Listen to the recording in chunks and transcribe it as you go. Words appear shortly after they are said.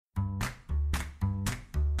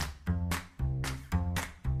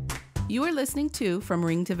You are listening to From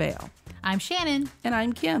Ring to Veil. I'm Shannon. And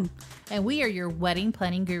I'm Kim. And we are your wedding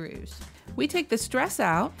planning gurus. We take the stress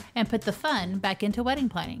out and put the fun back into wedding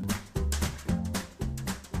planning.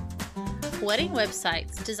 Wedding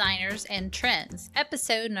websites, designers, and trends,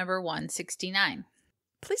 episode number 169.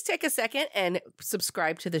 Please take a second and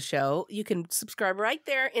subscribe to the show. You can subscribe right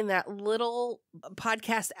there in that little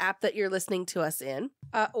podcast app that you're listening to us in.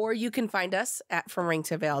 Or you can find us at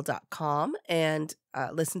fromringtoveil.com and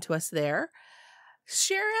listen to us there.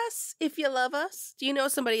 Share us if you love us. Do you know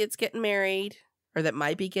somebody that's getting married or that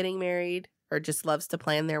might be getting married or just loves to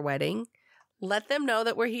plan their wedding? Let them know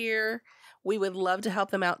that we're here. We would love to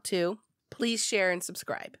help them out too. Please share and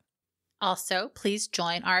subscribe. Also, please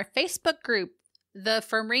join our Facebook group. The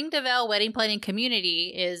From Ring to Veil wedding planning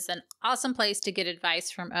community is an awesome place to get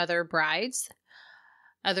advice from other brides,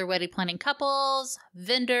 other wedding planning couples,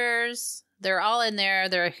 vendors. They're all in there.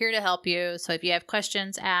 They're here to help you. So if you have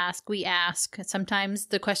questions, ask. We ask. Sometimes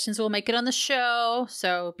the questions will make it on the show,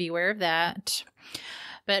 so be aware of that.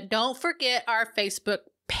 But don't forget our Facebook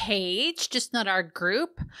page, just not our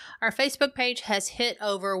group. Our Facebook page has hit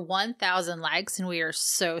over 1,000 likes, and we are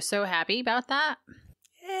so happy about that.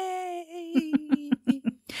 Yay!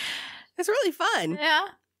 It's really fun. Yeah.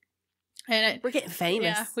 And we're getting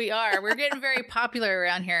famous. Yeah, we are. We're getting very popular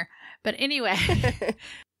around here. But anyway,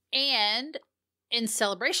 and in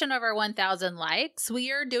celebration of our 1,000 likes,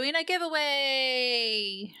 we are doing a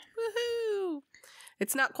giveaway. Woohoo!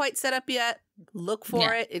 It's not quite set up yet. Look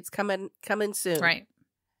for it. It's coming soon. Right.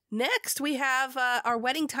 Next, we have our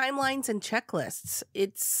wedding timelines and checklists.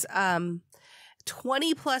 It's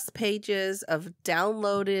 20 plus pages of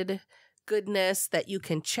downloaded goodness that you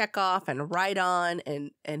can check off and write on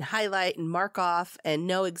and highlight and mark off and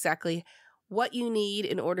know exactly what you need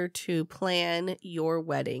in order to plan your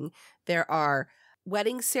wedding. There are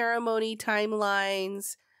wedding ceremony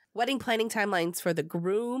timelines, wedding planning timelines for the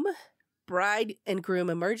groom, bride and groom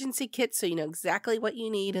emergency kits, so you know exactly what you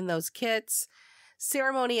need in those kits,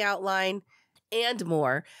 ceremony outline, and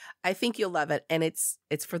more. I think you'll love it. And it's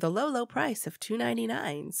for the low price of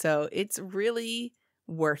 $2.99. So it's really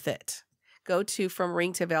worth it. Go to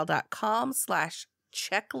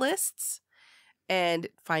fromringtoveil.com/checklists and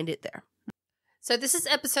find it there. So this is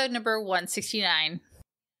episode number 169.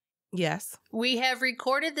 Yes. We have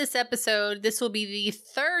recorded this episode. This will be the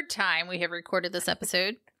third time we have recorded this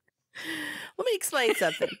episode. Let me explain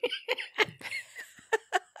something.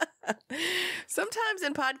 Sometimes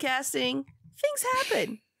in podcasting, things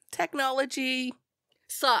happen. Technology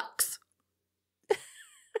sucks.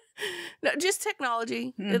 No, just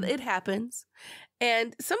technology. It happens.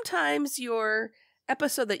 And sometimes your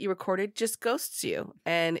episode that you recorded just ghosts you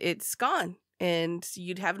and it's gone and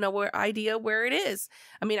you'd have no idea where it is.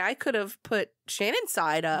 I mean, I could have put Shannon's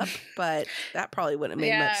side up, but that probably wouldn't have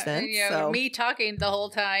made much sense. Yeah, so. Me talking the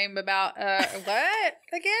whole time about what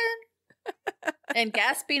again? And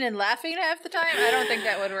gasping and laughing half the time. I don't think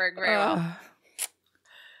that would work very well.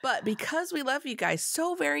 But because we love you guys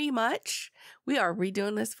so very much, we are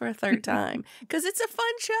redoing this for a third time because it's a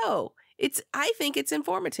fun show. I think it's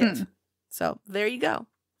informative. So there you go.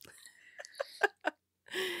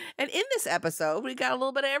 And in this episode, we got a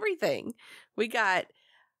little bit of everything. We got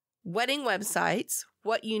wedding websites,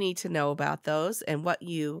 what you need to know about those and what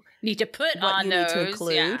you need to put on those. Need to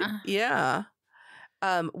include. Yeah.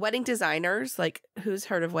 Wedding designers, like who's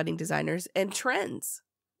heard of wedding designers, and trends.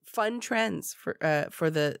 Fun trends for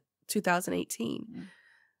the 2018.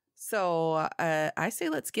 So I say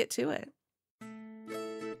let's get to it.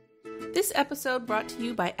 This episode brought to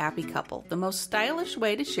you by Appy Couple, the most stylish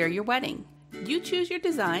way to share your wedding. You choose your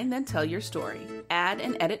design, then tell your story. Add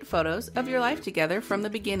and edit photos of your life together from the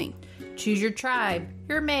beginning. Choose your tribe,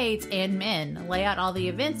 your maids and men. Lay out all the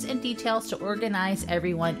events and details to organize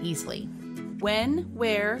everyone easily. When,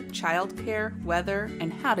 where, childcare, weather,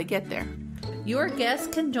 and how to get there. Your guests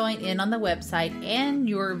can join in on the website and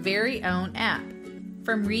your very own app,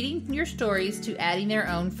 from reading your stories to adding their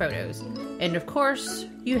own photos. And of course,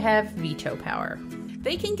 you have veto power.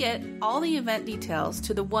 They can get all the event details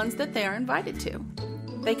to the ones that they are invited to.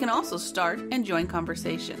 They can also start and join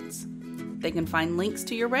conversations. They can find links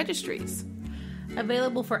to your registries.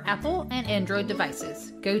 Available for Apple and Android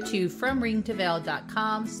devices. Go to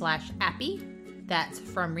fromringtoveil.com/appy. That's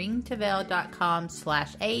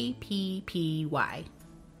fromringtoveil.com/appy.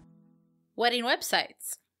 Wedding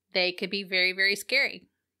websites. They could be very, very scary.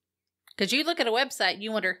 Because you look at a website and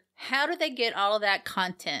you wonder, how do they get all of that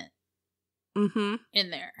content in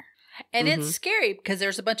there? And it's scary because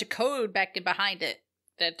there's a bunch of code back in behind it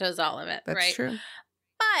that does all of it, That's right? true.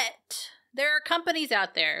 But there are companies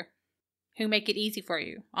out there who make it easy for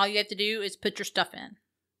you. All you have to do is put your stuff in.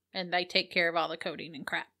 and they take care of all the coding and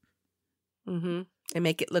crap. Mm-hmm. And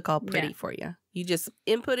make it look all pretty for you. You just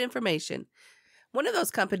input information. One of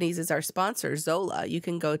those companies is our sponsor, Zola. You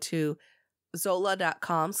can go to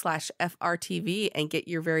zola.com/FRTV and get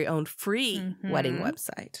your very own free wedding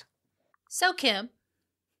website. So, Kim,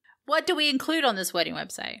 what do we include on this wedding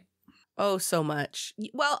website? Oh, so much.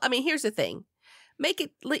 Well, I mean, here's the thing. Make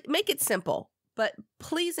it simple, but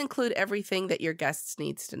please include everything that your guests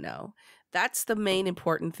needs to know. That's the main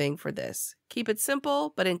important thing for this. Keep it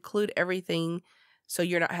simple, but include everything so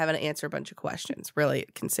you're not having to answer a bunch of questions. Really,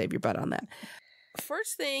 it can save your butt on that.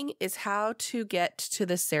 First thing is how to get to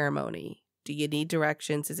the ceremony. Do you need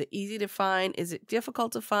directions? Is it easy to find? Is it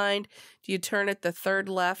difficult to find? Do you turn at the third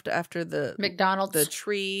left after the McDonald's, the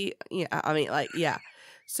tree? Yeah, I mean, like, yeah.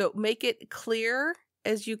 So make it clear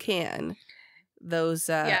as you can those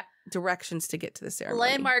directions to get to the ceremony.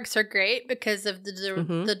 Landmarks are great because of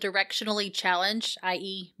the directionally challenged,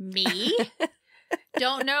 i.e. me,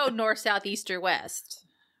 don't know north, south, east, or west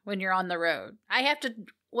when you're on the road. I have to,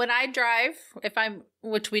 when I drive,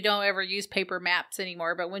 which we don't ever use paper maps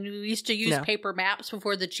anymore, but when we used to use paper maps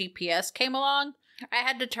before the GPS came along, I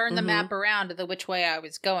had to turn the map around to which way I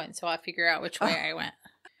was going so I figure out which way I went.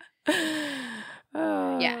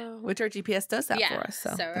 Which our GPS does that for us. So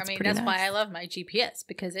I mean, that's why I love my GPS,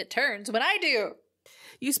 because it turns when I do.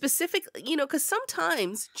 You specifically, because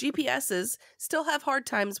sometimes GPSs still have hard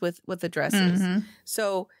times with addresses.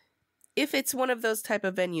 So if it's one of those type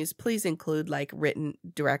of venues, please include like written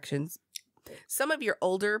directions. Some of your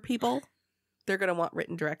older people, they're going to want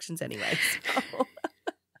written directions anyway. So.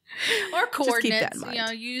 Or coordinates. Just keep that in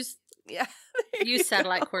mind. Use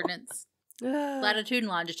satellite coordinates. Latitude and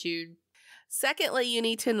longitude. Secondly, you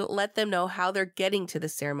need to let them know how they're getting to the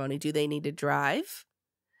ceremony. Do they need to drive?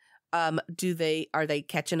 Are they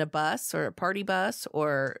catching a bus or a party bus,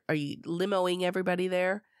 or are you limoing everybody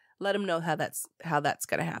there? Let them know how that's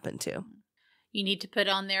going to happen too. You need to put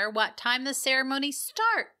on there what time the ceremony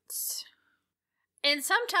starts. And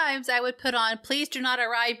sometimes I would put on, please do not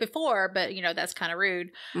arrive before, but that's kind of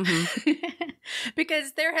rude.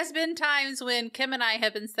 Because there has been times when Kim and I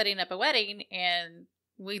have been setting up a wedding and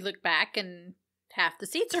we look back and half the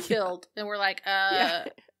seats are filled and we're like,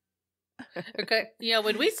 okay.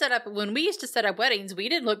 When we used to set up weddings, we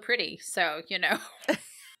didn't look pretty. So,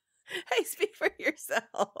 Hey, speak for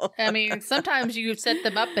yourself. I mean, sometimes you set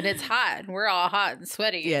them up and it's hot and we're all hot and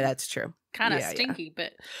sweaty. Yeah, that's true. Kind of stinky,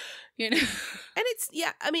 but And it's,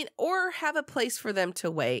 or have a place for them to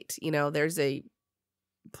wait. There's a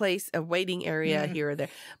waiting area here or there.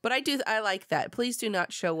 But I like that. Please do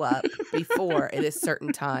not show up before at a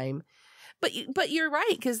certain time. But you're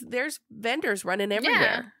right, because there's vendors running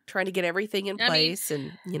everywhere trying to get everything in place.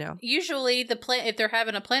 Usually if they're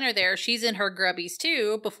having a planner there, she's in her grubbies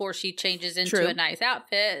too before she changes into a nice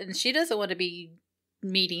outfit. And she doesn't want to be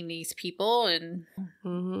meeting these people and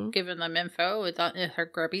giving them info with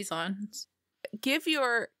her grubbies on. Give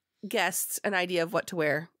your guests an idea of what to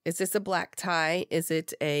wear. Is this a black tie? Is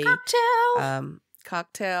it a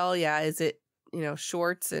cocktail? Yeah. Is it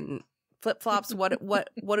shorts and flip flops? What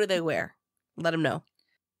do they wear? Let them know.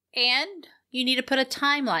 And you need to put a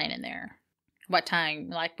timeline in there. What time,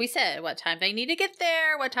 like we said, what time they need to get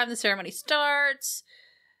there, what time the ceremony starts,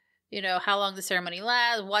 how long the ceremony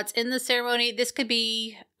lasts, what's in the ceremony. This could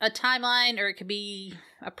be a timeline or it could be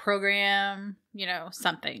a program,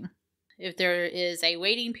 something. If there is a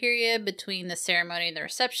waiting period between the ceremony and the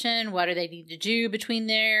reception, what do they need to do between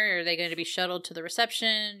there? Are they going to be shuttled to the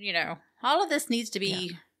reception? All of this needs to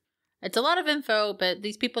be, it's a lot of info, but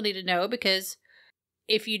these people need to know, because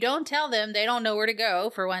if you don't tell them, they don't know where to go,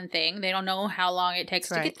 for one thing. They don't know how long it takes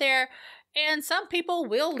to get there. And some people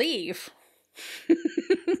will leave.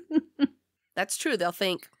 That's true. They'll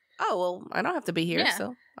think, oh, well, I don't have to be here,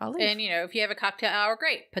 so I'll leave. And, if you have a cocktail hour,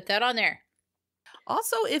 great. Put that on there.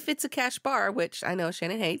 Also, if it's a cash bar, which I know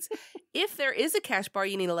Shannon hates, if there is a cash bar,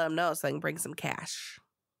 you need to let them know so they can bring some cash.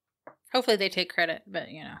 Hopefully they take credit, but,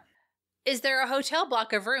 Is there a hotel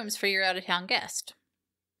block of rooms for your out-of-town guest?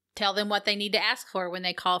 Tell them what they need to ask for when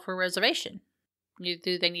they call for a reservation.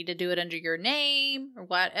 Do they need to do it under your name or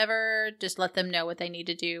whatever? Just let them know what they need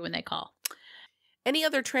to do when they call. Any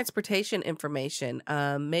other transportation information?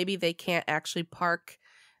 Maybe they can't actually park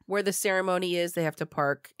where the ceremony is. They have to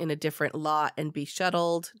park in a different lot and be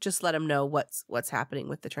shuttled. Just let them know what's happening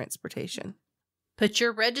with the transportation. Put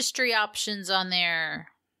your registry options on there.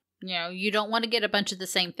 You don't want to get a bunch of the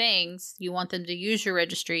same things. You want them to use your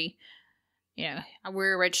registry.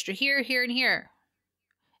 We're a registry here, here, and here.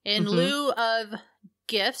 In lieu of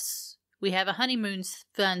gifts, we have a honeymoon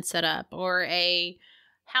fund set up, or a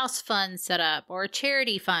house fund set up, or a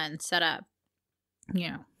charity fund set up.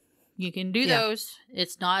 You can do those.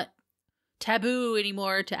 It's not taboo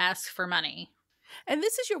anymore to ask for money. And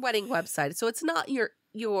this is your wedding website, so it's not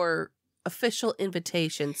your official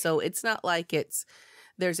invitation. So it's not like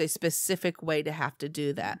there's a specific way to have to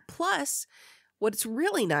do that. Plus, what's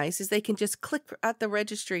really nice is they can just click at the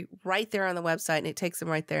registry right there on the website, and it takes them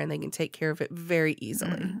right there, and they can take care of it very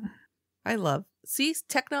easily. See,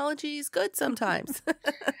 technology is good sometimes.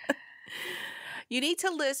 You need to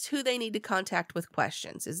list who they need to contact with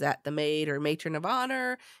questions. Is that the maid or matron of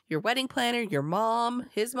honor, your wedding planner, your mom,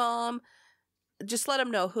 his mom? Just let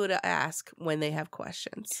them know who to ask when they have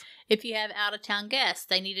questions. If you have out-of-town guests,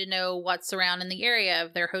 they need to know what's around in the area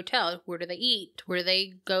of their hotel. Where do they eat? Where do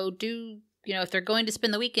they go do? If they're going to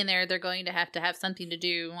spend the weekend there, they're going to have something to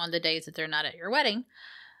do on the days that they're not at your wedding.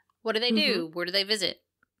 What do they do? Where do they visit?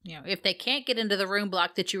 If they can't get into the room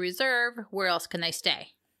block that you reserve, where else can they stay?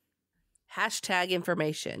 Hashtag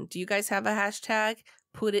information. Do you guys have a hashtag?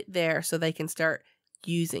 Put it there so they can start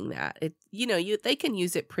using that. They can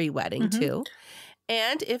use it pre-wedding too.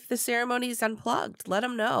 And if the ceremony is unplugged, let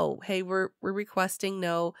them know. Hey, we're requesting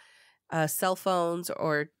no cell phones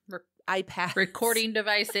or iPads, recording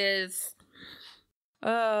devices.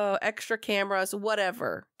 Oh, extra cameras,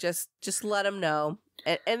 whatever. Just let them know,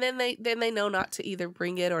 and then they know not to either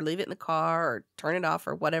bring it or leave it in the car or turn it off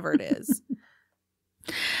or whatever it is.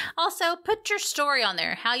 Also, put your story on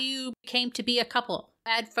there, how you came to be a couple.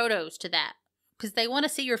 Add photos to that because they want to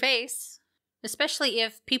see your face, especially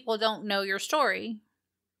if people don't know your story,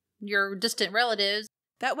 your distant relatives.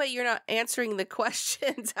 That way you're not answering the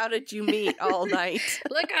questions, how did you meet all night?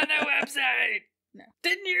 Look on the website. No.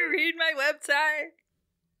 Didn't you read my website?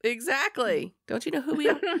 Exactly. Don't you know who we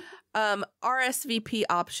are? RSVP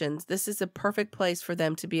options. This is a perfect place for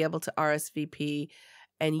them to be able to RSVP.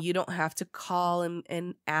 And you don't have to call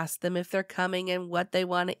and ask them if they're coming and what they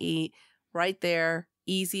want to eat. Right there.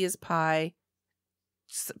 Easy as pie.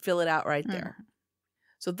 Just fill it out right there.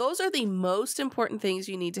 So those are the most important things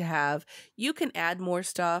you need to have. You can add more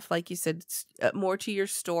stuff. Like you said, more to your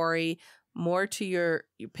story, more to your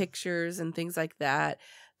pictures and things like that.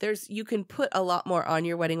 You can put a lot more on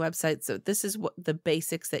your wedding website. So this is what the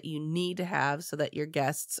basics that you need to have so that your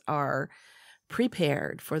guests are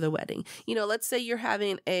prepared for the wedding. Let's say you're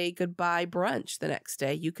having a goodbye brunch the next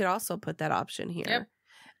day. You could also put that option here. Yep.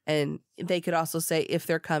 And they could also say if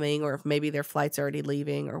they're coming or if maybe their flight's already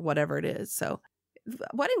leaving or whatever it is. So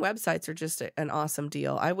wedding websites are just an awesome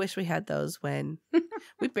deal. I wish we had those when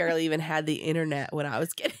we barely even had the internet when I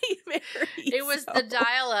was getting married. It was the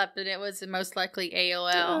dial-up, and it was most likely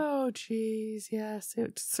AOL. Oh, geez. Yes,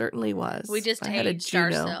 it certainly was. We just aged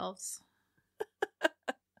ourselves.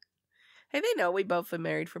 Hey, they know we both been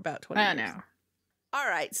married for about 20 years. I know. All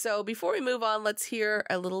right. So before we move on, let's hear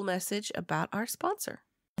a little message about our sponsor.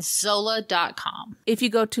 Zola.com. If you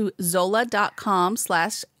go to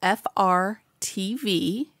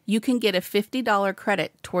Zola.com/FRTV, you can get a $50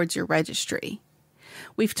 credit towards your registry.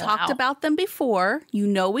 We've talked about them before. You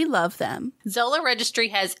know we love them. Zola Registry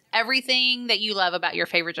has everything that you love about your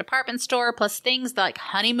favorite department store, plus things like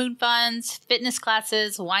honeymoon funds, fitness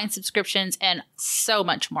classes, wine subscriptions, and so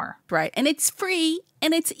much more. Right. And it's free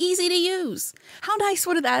and it's easy to use. How nice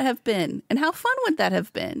would that have been? And how fun would that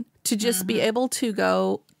have been to just be able to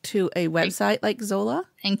go to a website like Zola?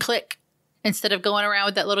 And click instead of going around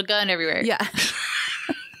with that little gun everywhere. Yeah.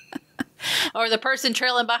 Or the person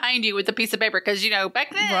trailing behind you with a piece of paper because,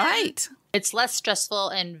 back then. Right. It's less stressful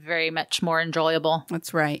and very much more enjoyable.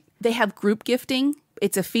 That's right. They have group gifting.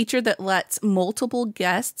 It's a feature that lets multiple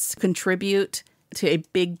guests contribute to a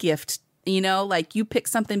big gift. Like you pick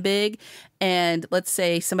something big and let's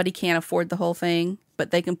say somebody can't afford the whole thing,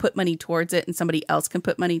 but they can put money towards it and somebody else can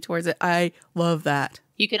put money towards it. I love that.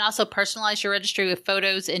 You can also personalize your registry with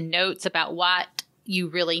photos and notes about what you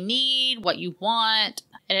really need, what you want.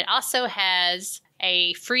 And it also has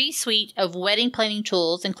a free suite of wedding planning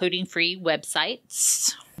tools, including free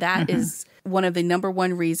websites. That is one of the number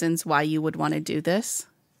one reasons why you would want to do this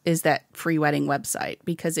is that free wedding website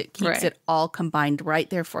because it keeps it all combined right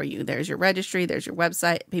there for you. There's your registry, there's your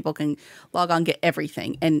website. People can log on, get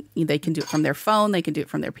everything. And they can do it from their phone. They can do it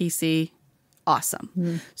from their PC.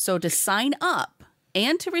 Awesome. So to sign up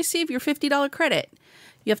and to receive your $50 credit,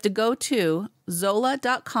 you have to go to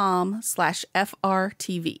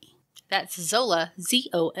Zola.com/FRTV. That's Zola,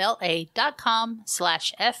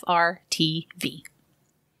 ZOLA.com/FRTV.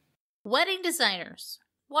 Wedding designers,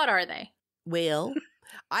 what are they? Well,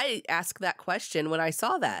 I asked that question when I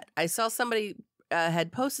saw that. I saw somebody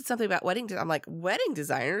had posted something about wedding. I'm like, wedding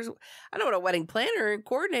designers? I know what a wedding planner and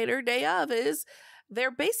coordinator day of is.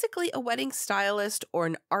 They're basically a wedding stylist or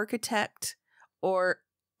an architect or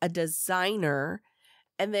a designer.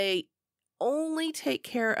 And they only take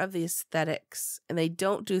care of the aesthetics, and they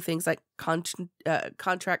don't do things like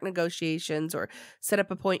contract negotiations or set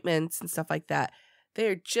up appointments and stuff like that.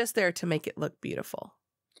 They're just there to make it look beautiful.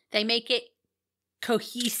 They make it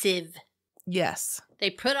cohesive. Yes. They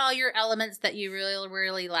put all your elements that you really,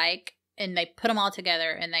 really like, and they put them all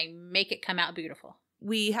together, and they make it come out beautiful.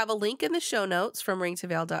 We have a link in the show notes from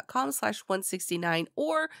ringtoveil.com/169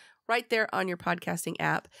 or right there on your podcasting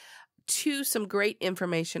app to some great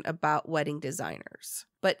information about wedding designers.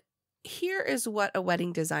 But here is what a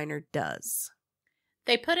wedding designer does.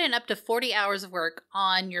 They put in up to 40 hours of work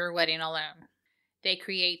on your wedding alone. They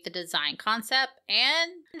create the design concept,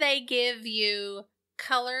 and they give you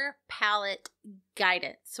color palette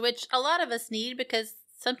guidance, which a lot of us need because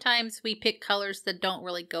sometimes we pick colors that don't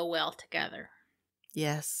really go well together.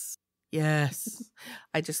 Yes. Yes.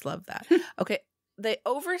 I just love that. Okay. They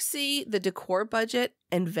oversee the decor budget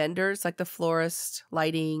and vendors like the florist,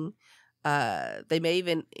 lighting. They may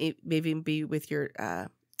even be with your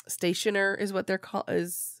stationer is what they're called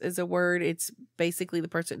is a word. It's basically the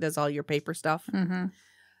person that does all your paper stuff. Mm-hmm.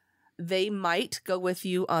 They might go with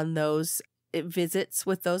you on those visits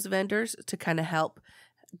with those vendors to kind of help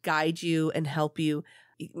guide you and help you,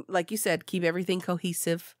 like you said, keep everything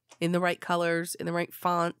cohesive in the right colors, in the right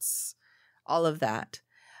fonts, all of that.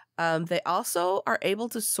 They also are able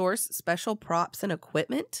to source special props and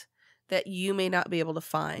equipment that you may not be able to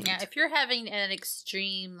find. Yeah, if you're having an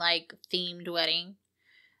extreme, like, themed wedding,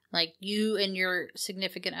 like you and your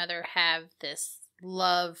significant other have this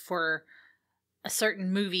love for a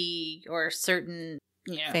certain movie or a certain,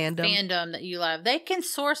 fandom that you love, they can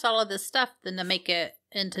source all of this stuff then to make it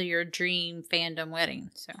into your dream fandom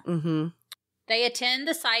wedding. So they attend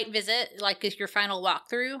the site visit, like it's your final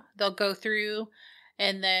walkthrough. They'll go through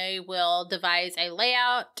and they will devise a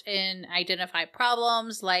layout and identify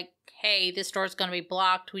problems like, hey, this door's going to be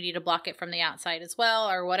blocked. We need to block it from the outside as well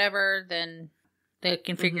or whatever. Then they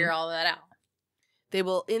can figure all that out. They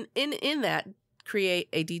will, in that, create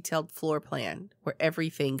a detailed floor plan where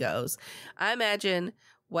everything goes. I imagine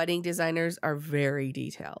wedding designers are very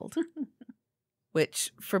detailed,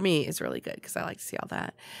 which for me is really good because I like to see all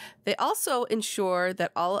that. They also ensure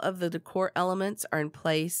that all of the decor elements are in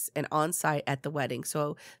place and on site at the wedding.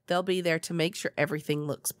 So they'll be there to make sure everything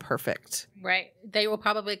looks perfect. Right. They will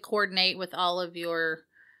probably coordinate with all of your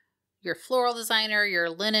floral designer, your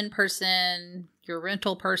linen person, your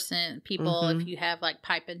rental person, people. If you have like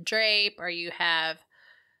pipe and drape or you have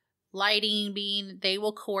lighting being, they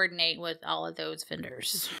will coordinate with all of those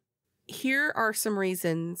vendors. Here are some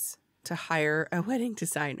reasons to hire a wedding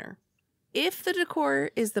designer. If the decor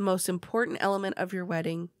is the most important element of your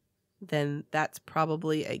wedding, then that's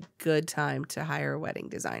probably a good time to hire a wedding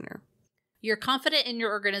designer. You're confident in your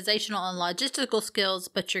organizational and logistical skills,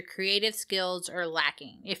 but your creative skills are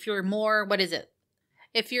lacking. If you're more,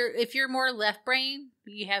 If you're more left brain,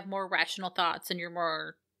 you have more rational thoughts and you're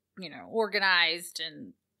more, organized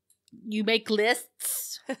and you make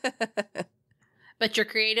lists. But your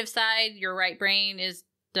creative side, your right brain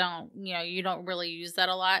you don't really use that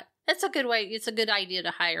a lot. That's a good way. It's a good idea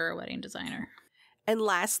to hire a wedding designer. And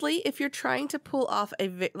lastly, if you're trying to pull off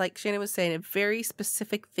like Shannon was saying, a very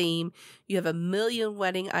specific theme, you have a million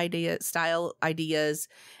wedding style ideas,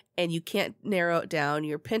 and you can't narrow it down.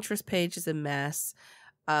 Your Pinterest page is a mess.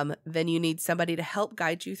 Then you need somebody to help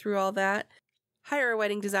guide you through all that. Hire a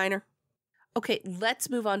wedding designer. Okay, let's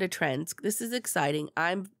move on to trends. This is exciting.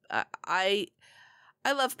 I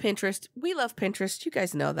love Pinterest. We love Pinterest. You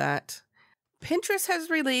guys know that. Pinterest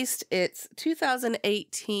has released its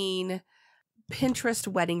 2018 Pinterest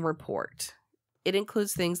wedding report. It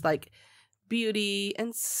includes things like beauty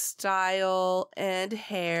and style and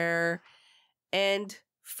hair and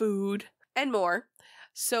food and more.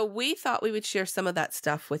 So we thought we would share some of that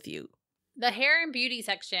stuff with you. The hair and beauty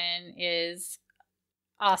section is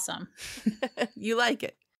awesome. You like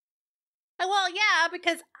it? Well, yeah,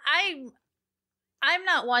 because I'm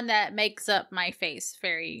not one that makes up my face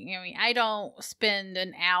very, I don't spend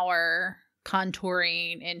an hour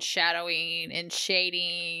contouring and shadowing and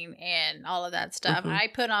shading and all of that stuff. I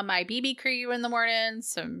put on my BB cream in the morning,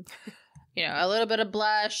 some, a little bit of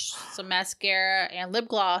blush, some mascara and lip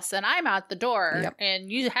gloss, and I'm out the door. Yep.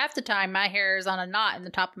 And half the time my hair is on a knot in the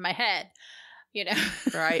top of my head,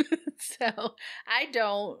 Right. So I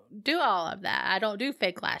don't do all of that. I don't do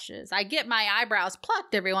fake lashes. I get my eyebrows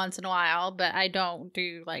plucked every once in a while, but I don't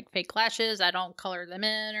do like fake lashes. I don't color them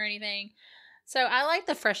in or anything. So I like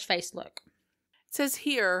the fresh face look. It says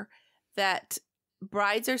here that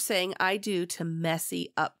brides are saying I do to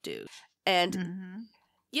messy updos. And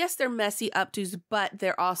yes, they're messy updos, but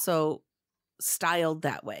they're also styled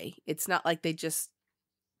that way. It's not like they just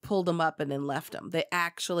pulled them up and then left them. They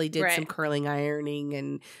actually did some curling ironing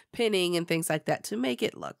and pinning and things like that to make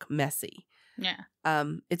it look messy. Yeah.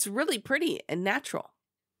 It's really pretty and natural.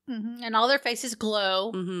 Mm-hmm. And all their faces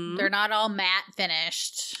glow. Mm-hmm. They're not all matte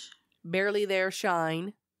finished. Barely there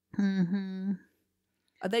shine. Mm-hmm.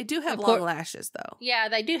 They do have long lashes, though. Yeah,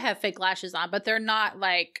 they do have fake lashes on, but they're not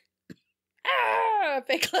like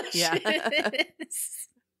fake lashes. Yeah.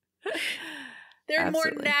 They're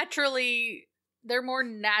more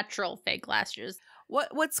natural fake lashes.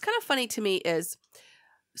 What's kind of funny to me is,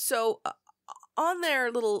 so on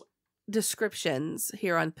their little descriptions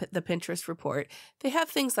here on the Pinterest report, they have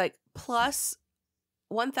things like plus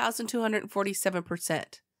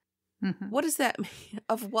 1,247%. Mm-hmm. What does that mean?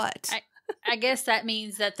 Of what? I guess that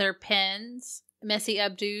means that their pins, messy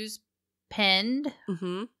updos pinned,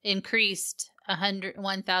 increased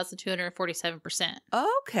 1,247%.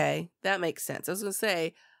 Okay, that makes sense. I was going to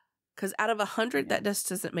say, because out of 100, that just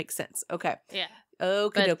doesn't make sense. Okay. Yeah.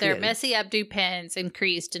 Okay. But their messy updo pins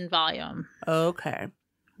increased in volume. Okay.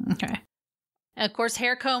 Okay. And of course,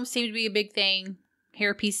 hair combs seem to be a big thing.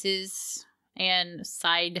 Hair pieces and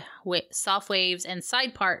soft waves and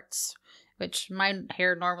side parts, which my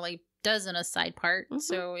hair normally doesn't a side part,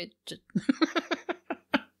 so it just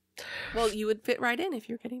well, you would fit right in if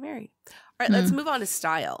you're getting married. All right, let's move on to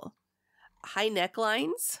style. High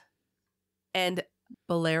necklines and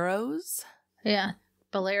boleros. Yeah,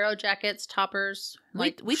 bolero jackets, toppers.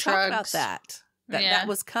 We talked about that. That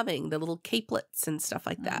was coming. The little capelets and stuff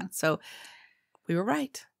like that. So we were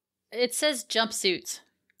right. It says jumpsuits.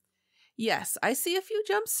 Yes, I see a few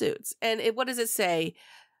jumpsuits, and what does it say?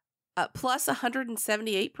 Plus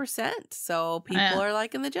 178%. So people are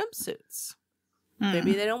liking the jumpsuits.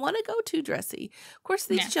 Maybe they don't want to go too dressy. Of course,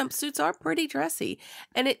 these jumpsuits are pretty dressy.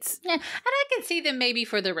 And it's... Yeah, and I can see them maybe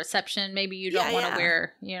for the reception. Maybe you don't want to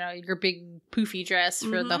wear, your big poofy dress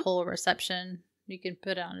for the whole reception. You can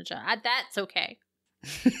put on a jump. That's okay.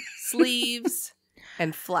 Sleeves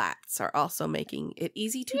and flats are also making it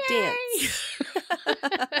easy to dance.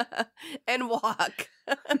 And walk.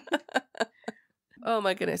 Oh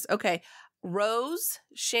my goodness. Okay. Rose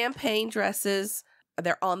champagne dresses.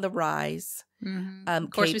 They're on the rise. Mm-hmm.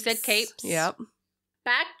 Of course, we said capes. Yep.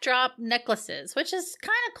 Backdrop necklaces, which is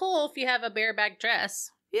kind of cool if you have a bareback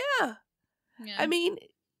dress. Yeah. I mean,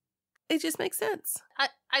 it just makes sense.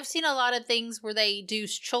 I've seen a lot of things where they do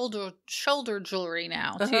shoulder jewelry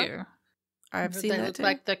now, too. I've seen that, They look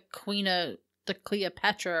like the Queen of the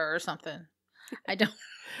Cleopatra or something. I don't...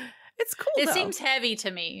 It's cool, It seems heavy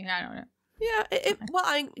to me. I don't know. Yeah, well,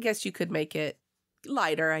 I guess you could make it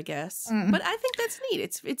lighter, I guess. But I think that's neat.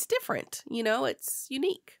 It's different, it's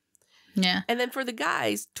unique. Yeah. And then for the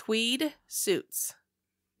guys, tweed suits.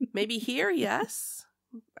 Maybe here, yes.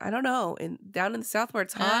 I don't know. Down in the South where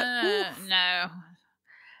it's hot. No.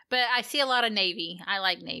 But I see a lot of navy. I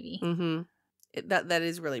like navy. Mm-hmm. That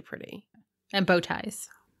is really pretty. And bow ties.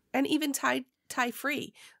 And even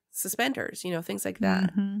tie-free suspenders, things like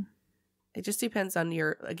that. Mm-hmm. It just depends on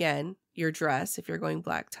your dress, if you're going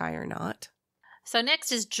black tie or not. So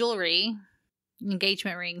next is jewelry,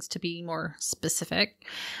 engagement rings to be more specific.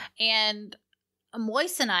 And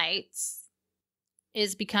moissanites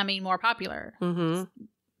is becoming more popular. Mm-hmm.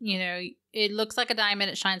 It looks like a diamond,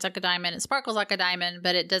 it shines like a diamond, it sparkles like a diamond,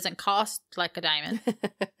 but it doesn't cost like a diamond.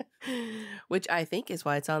 Which I think is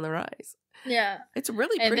why it's on the rise. Yeah. It's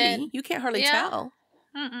really pretty. Then, you can't hardly tell.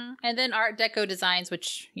 Mm-mm. And then Art Deco designs,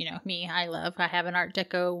 which, me, I love. I have an Art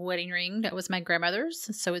Deco wedding ring that was my grandmother's,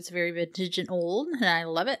 so it's very vintage and old, and I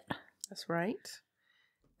love it. That's right.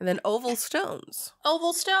 And then oval stones.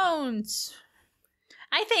 Oval stones.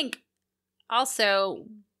 I think also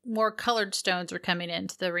more colored stones are coming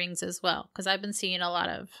into the rings as well, because I've been seeing a lot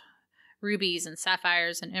of rubies and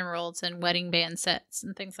sapphires and emeralds and wedding band sets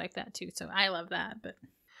and things like that too, so I love that, but...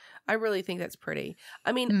 I really think that's pretty.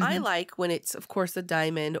 I mean, I like when it's, of course, the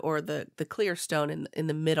diamond or the clear stone in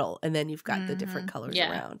the middle, and then you've got the different colors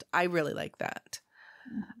around. I really like that.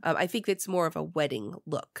 I think it's more of a wedding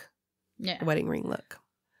look. Yeah. A wedding ring look.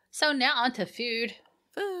 So now on to food.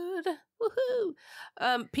 Food. Woohoo.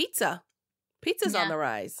 Pizza. Pizza's on the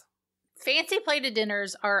rise. Fancy plated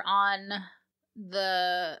dinners are on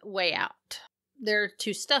the way out. They're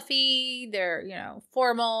too stuffy. They're,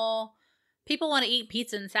 formal. People want to eat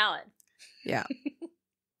pizza and salad. Yeah.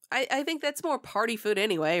 I think that's more party food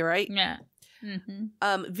anyway, right? Yeah.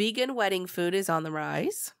 Mm-hmm. Vegan wedding food is on the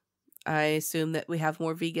rise. I assume that we have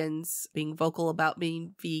more vegans being vocal about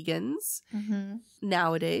being vegans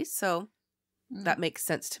nowadays. So that makes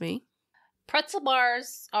sense to me. Pretzel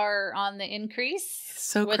bars are on the increase.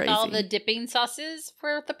 So with crazy. All the dipping sauces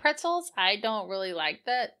for the pretzels. I don't really like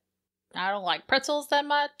that I don't like pretzels that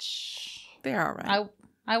much. They're all right.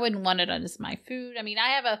 I wouldn't want it as my food. I mean,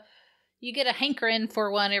 you get a hankering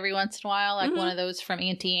for one every once in a while, like one of those from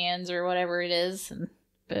Auntie Anne's or whatever it is.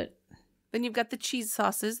 But then you've got the cheese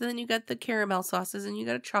sauces, then you got the caramel sauces, and you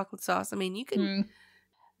got a chocolate sauce. I mean, you can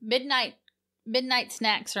midnight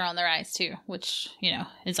snacks are on the rise too, which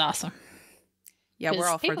is awesome. Yeah, we're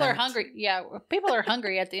all for that. People are hungry. Yeah, people are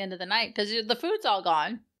hungry at the end of the night because the food's all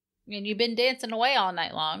gone, and you've been dancing away all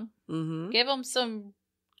night long. Mm-hmm. Give them some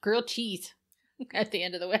grilled cheese at the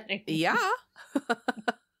end of the wedding. Yeah.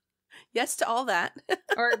 Yes to all that.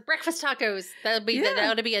 Or breakfast tacos. That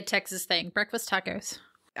would be a Texas thing. Breakfast tacos.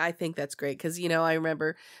 I think that's great because, I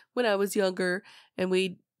remember when I was younger and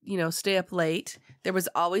we'd, stay up late, there was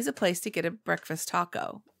always a place to get a breakfast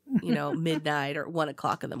taco, midnight or 1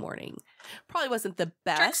 o'clock in the morning. Probably wasn't the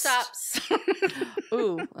best. Truck stops.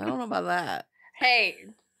 Ooh, I don't know about that. Hey.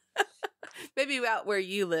 Maybe out where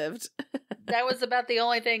you lived. That was about the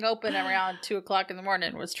only thing open around 2 o'clock in the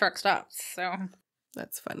morning was truck stops. So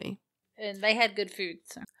that's funny. And they had good food.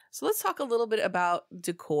 So let's talk a little bit about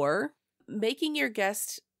decor. Making your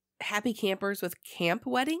guests happy campers with camp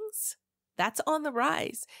weddings, that's on the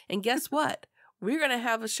rise. And guess what? We're going to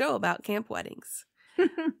have a show about camp weddings.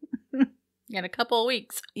 In a couple of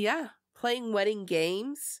weeks. Yeah. Playing wedding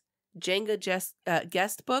games, Jenga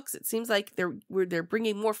guest books. It seems like they're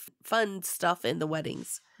bringing more fun stuff in the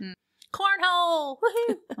weddings. Cornhole!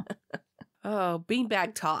 Woohoo! Oh,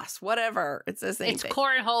 beanbag toss, whatever. It's the same thing. It's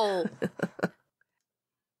cornhole.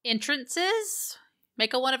 Entrances.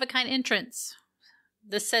 Make a one-of-a-kind entrance.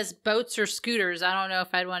 This says boats or scooters. I don't know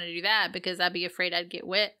if I'd want to do that because I'd be afraid I'd get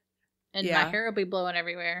wet. And my hair will be blowing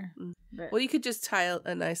everywhere. But... Well, you could just tie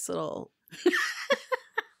a nice little...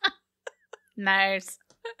 Nice.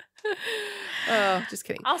 Oh, just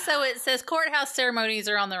kidding. Also, it says courthouse ceremonies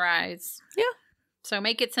are on the rise. Yeah. So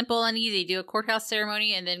make it simple and easy. Do a courthouse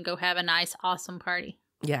ceremony and then go have a nice, awesome party.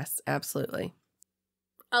 Yes, absolutely.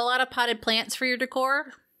 A lot of potted plants for your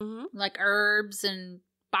decor, like herbs and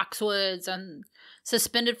boxwoods and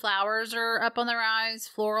suspended flowers are up on the rise.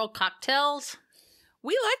 Floral cocktails.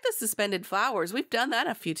 We like the suspended flowers. We've done that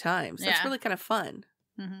a few times. That's really kind of fun.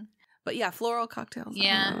 Mm-hmm. But yeah, floral cocktails.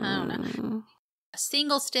 Yeah, I don't know.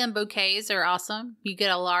 Single stem bouquets are awesome. You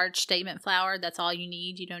get a large statement flower. That's all you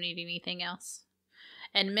need. You don't need anything else.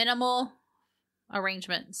 And minimal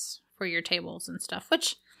arrangements for your tables and stuff,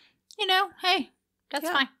 which, hey, that's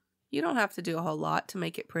fine. You don't have to do a whole lot to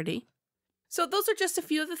make it pretty. So those are just a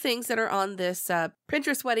few of the things that are on this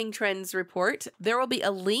Pinterest Wedding Trends report. There will be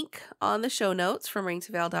a link on the show notes from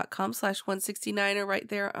ringtoveil.com/169 or right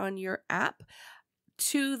there on your app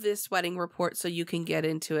to this wedding report so you can get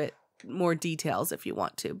into it more details if you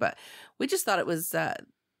want to. But we just thought it was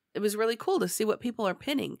really cool to see what people are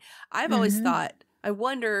pinning. I've always thought, I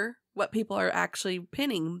wonder what people are actually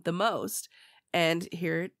pinning the most. And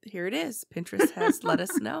here it is. Pinterest has let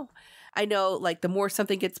us know. I know, like, the more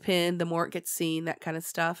something gets pinned, the more it gets seen, that kind of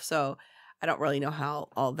stuff. So I don't really know how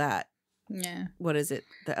all that, what is it,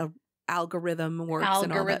 the algorithm works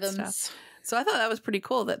and all that stuff. So I thought that was pretty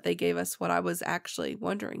cool that they gave us what I was actually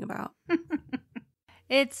wondering about.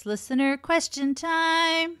 It's listener question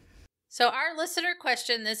time. So our listener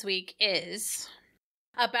question this week is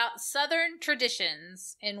about Southern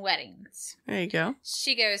traditions in weddings. There you go.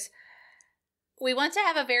 She goes, we want to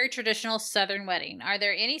have a very traditional Southern wedding. Are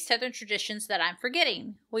there any Southern traditions that I'm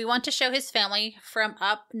forgetting? We want to show his family from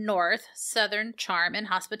up north Southern charm and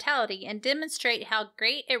hospitality and demonstrate how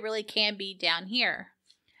great it really can be down here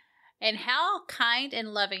and how kind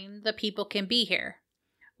and loving the people can be here.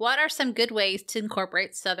 What are some good ways to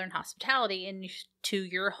incorporate Southern hospitality into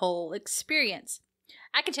your whole experience?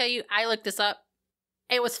 I can tell you, I looked this up.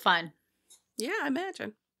 It was fun. Yeah, I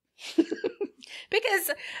imagine. Because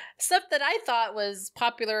stuff that I thought was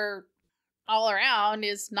popular all around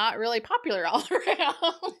is not really popular all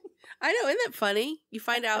around. I know, isn't that funny? You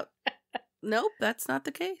find out, nope, that's not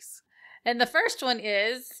the case. And the first one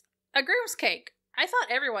is a groom's cake. I thought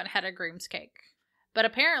everyone had a groom's cake, but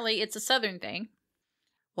apparently it's a Southern thing.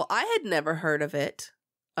 Well, I had never heard of it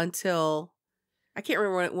until, I can't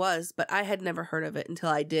remember when it was, but I had never heard of it until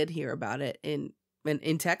I did hear about it in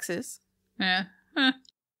Texas. Yeah. Huh.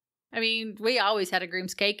 I mean, we always had a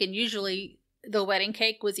groom's cake, and usually the wedding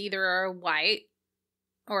cake was either a white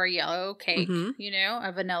or a yellow cake,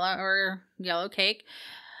 a vanilla or yellow cake.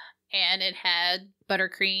 And it had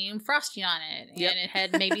buttercream frosting on it. And it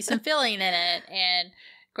had maybe some filling in it. And,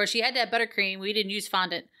 of course, you had to have buttercream. We didn't use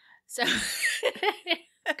fondant. So,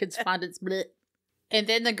 because fondant's bleh. And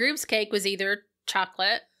then the groom's cake was either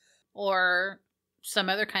chocolate or some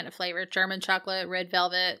other kind of flavor. German chocolate, red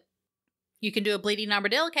velvet. You can do a bleeding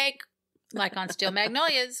armadillo cake. Like on Steel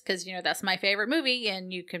Magnolias, because, that's my favorite movie,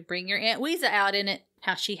 and you can bring your Aunt Weeza out in it,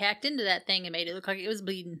 how she hacked into that thing and made it look like it was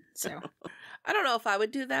bleeding. So I don't know if I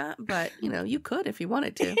would do that, but, you could if you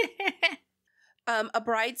wanted to. A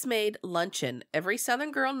bridesmaid luncheon. Every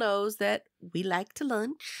Southern girl knows that we like to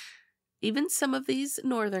lunch. Even some of these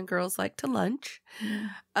Northern girls like to lunch.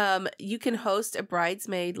 You can host a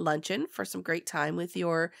bridesmaid luncheon for some great time with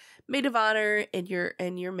your maid of honor and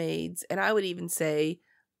your maids. And I would even say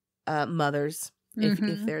mothers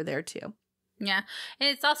if they're there too. Yeah. And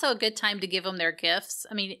it's also a good time to give them their gifts.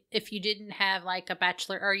 I mean, if you didn't have like a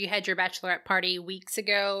bachelor, or you had your bachelorette party weeks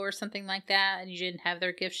ago or something like that, and you didn't have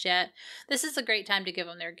their gifts yet, this is a great time to give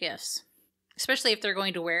them their gifts, especially if they're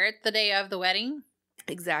going to wear it the day of the wedding.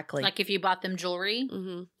 Exactly. Like if you bought them jewelry.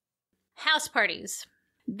 Mm-hmm. House parties.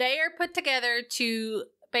 They are put together to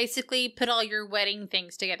basically put all your wedding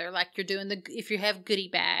things together. Like you're doing if you have goodie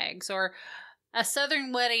bags, or a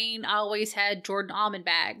Southern wedding always had Jordan almond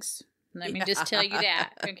bags. Let me just tell you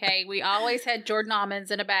that. Okay. We always had Jordan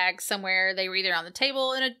almonds in a bag somewhere. They were either on the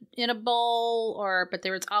table in a bowl, but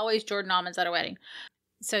there was always Jordan almonds at a wedding.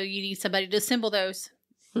 So you need somebody to assemble those.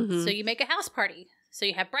 Mm-hmm. So you make a house party. So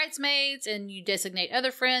you have bridesmaids, and you designate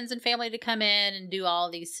other friends and family to come in and do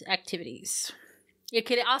all these activities. It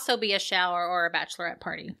could also be a shower or a bachelorette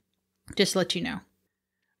party. Just to let you know.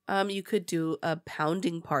 You could do a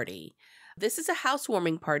pounding party. This is a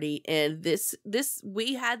housewarming party, and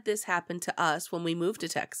we had this happen to us when we moved to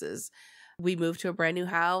Texas. We moved to a brand new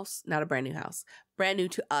house, not a brand new house, brand new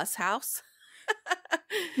to us house.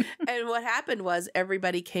 And what happened was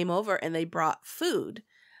everybody came over and they brought food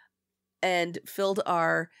and filled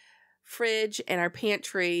our fridge and our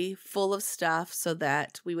pantry full of stuff so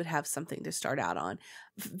that we would have something to start out on.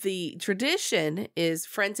 The tradition is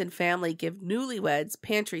friends and family give newlyweds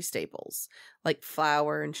pantry staples like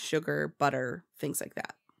flour and sugar, butter, things like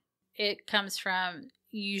that. It comes from,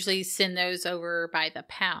 you usually send those over by the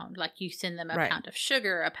pound. Like you send them a pound of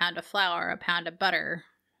sugar, a pound of flour, a pound of butter.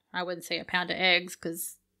 I wouldn't say a pound of eggs,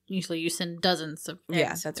 because usually you send dozens of eggs.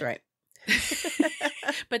 Yeah, that's right.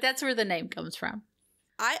 But that's where the name comes from.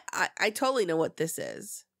 I totally know what this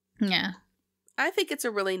is. Yeah. I think it's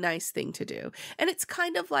a really nice thing to do. And it's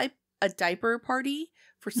kind of like a diaper party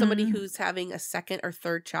for somebody who's having a second or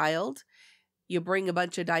third child. You bring a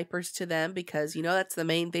bunch of diapers to them because, that's the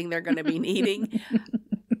main thing they're going to be needing.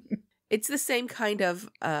 It's the same kind of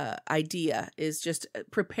idea, is just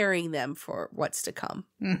preparing them for what's to come.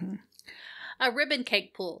 Mm-hmm. A ribbon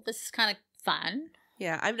cake pool. This is kind of fun.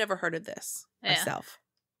 Yeah, I've never heard of this myself.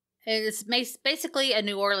 It's basically a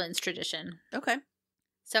New Orleans tradition. Okay.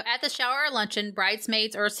 So at the shower or luncheon,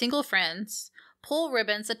 bridesmaids or single friends pull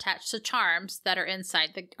ribbons attached to charms that are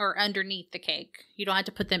inside or underneath the cake. You don't have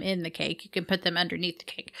to put them in the cake. You can put them underneath the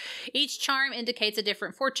cake. Each charm indicates a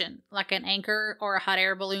different fortune, like an anchor or a hot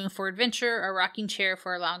air balloon for adventure, a rocking chair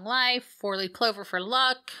for a long life, 4-leaf clover for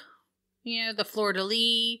luck, the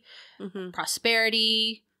fleur-de-lis,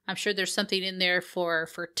 prosperity. I'm sure there's something in there for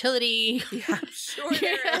fertility. Yeah, I'm sure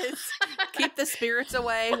there is. Keep the spirits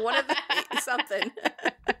away. One of the something.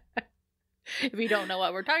 If you don't know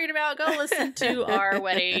what we're talking about, go listen to our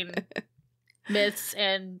wedding myths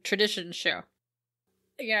and traditions show.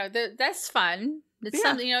 That's fun. It's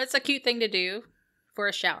something, it's a cute thing to do for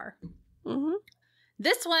a shower. Mm-hmm.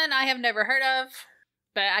 This one I have never heard of,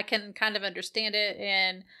 but I can kind of understand it.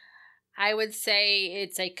 And I would say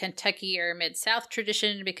it's a Kentucky or Mid-South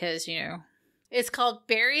tradition because, it's called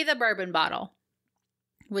Bury the Bourbon Bottle,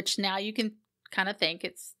 which now you can kind of think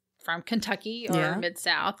it's from Kentucky or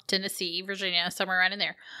Mid-South, Tennessee, Virginia, somewhere around in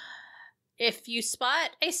there. If you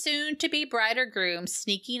spot a soon-to-be bride or groom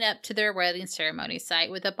sneaking up to their wedding ceremony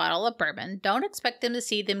site with a bottle of bourbon, don't expect them to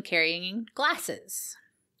see them carrying glasses.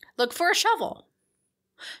 Look for a shovel.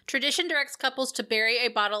 Tradition directs couples to bury a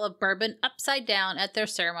bottle of bourbon upside down at their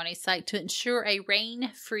ceremony site to ensure a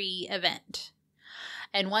rain-free event.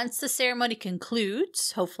 And once the ceremony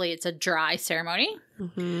concludes, hopefully it's a dry ceremony,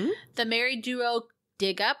 the married duo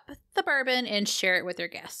dig up the bourbon and share it with their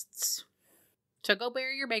guests. So go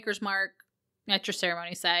bury your baker's mark at your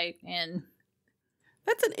ceremony site. And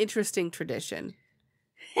that's an interesting tradition.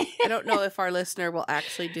 I don't know if our listener will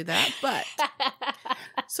actually do that, but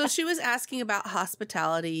so she was asking about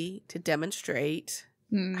hospitality to demonstrate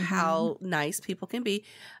how nice people can be.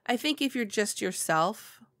 I think if you're just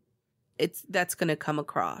yourself, that's going to come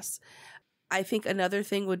across. I think another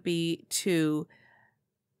thing would be to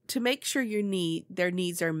make sure their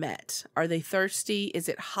needs are met. Are they thirsty? Is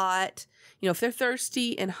it hot? If they're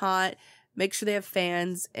thirsty and hot, make sure they have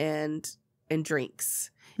fans and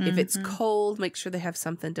drinks. If it's cold, make sure they have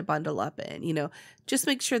something to bundle up in. Just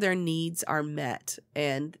make sure their needs are met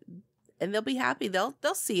and and they'll be happy. They'll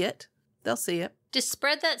see it. They'll see it. Just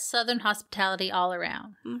spread that Southern hospitality all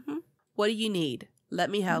around. Mm-hmm. What do you need? Let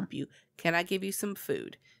me help you. Can I give you some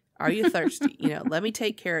food? Are you thirsty? Let me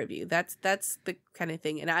take care of you. That's the kind of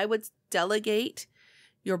thing. And I would delegate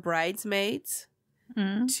your bridesmaids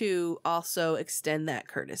to also extend that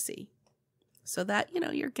courtesy, so that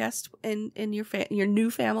your guest and your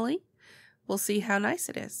new family will see how nice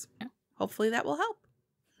it is. Hopefully that will help.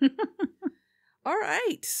 All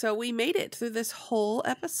right, so we made it through this whole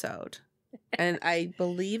episode, and I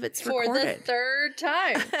believe it's recorded for the third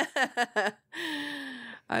time.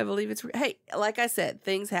 I believe it's hey, like I said,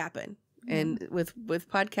 things happen, and with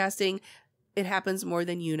podcasting, it happens more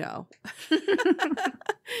than you know.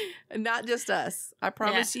 Not just us. I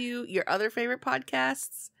promise you, your other favorite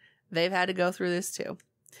podcasts, they've had to go through this too.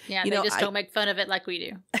 Yeah, they just don't make fun of it like we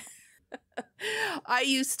do. I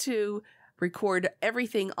used to record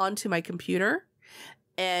everything onto my computer,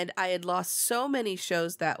 and I had lost so many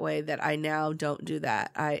shows that way that I now don't do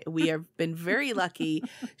that. We have been very lucky.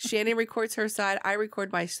 Shannon records her side. I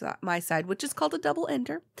record my side, which is called a double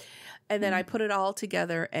ender. And then I put it all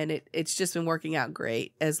together, and it's just been working out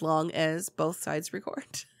great as long as both sides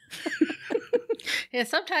record. Yeah,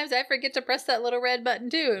 sometimes I forget to press that little red button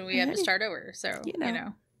too, and we have to start over. So,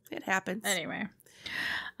 it happens. Anyway.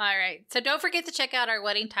 All right. So don't forget to check out our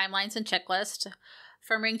wedding timelines and checklist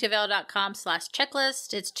from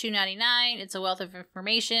ringtoveil.com/checklist. It's $2.99. It's a wealth of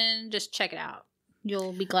information. Just check it out.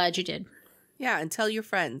 You'll be glad you did. Yeah, and tell your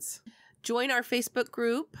friends. Join our Facebook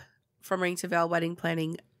group from Ring to Veil Wedding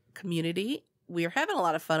Planning Community. We are having a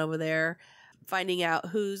lot of fun over there, finding out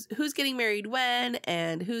who's getting married when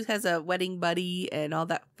and who has a wedding buddy and all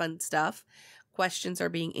that fun stuff. Questions are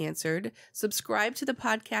being answered. Subscribe to the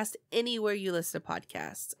podcast anywhere you listen to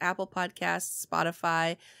podcasts. Apple Podcasts,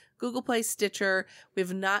 Spotify, Google Play, Stitcher.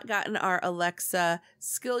 We've not gotten our Alexa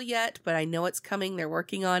skill yet, but I know it's coming. They're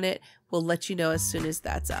working on it. We'll let you know as soon as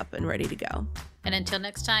that's up and ready to go. And until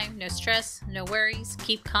next time, no stress, no worries.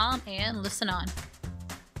 Keep calm and listen on.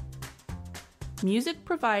 Music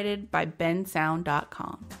provided by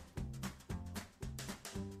bensound.com.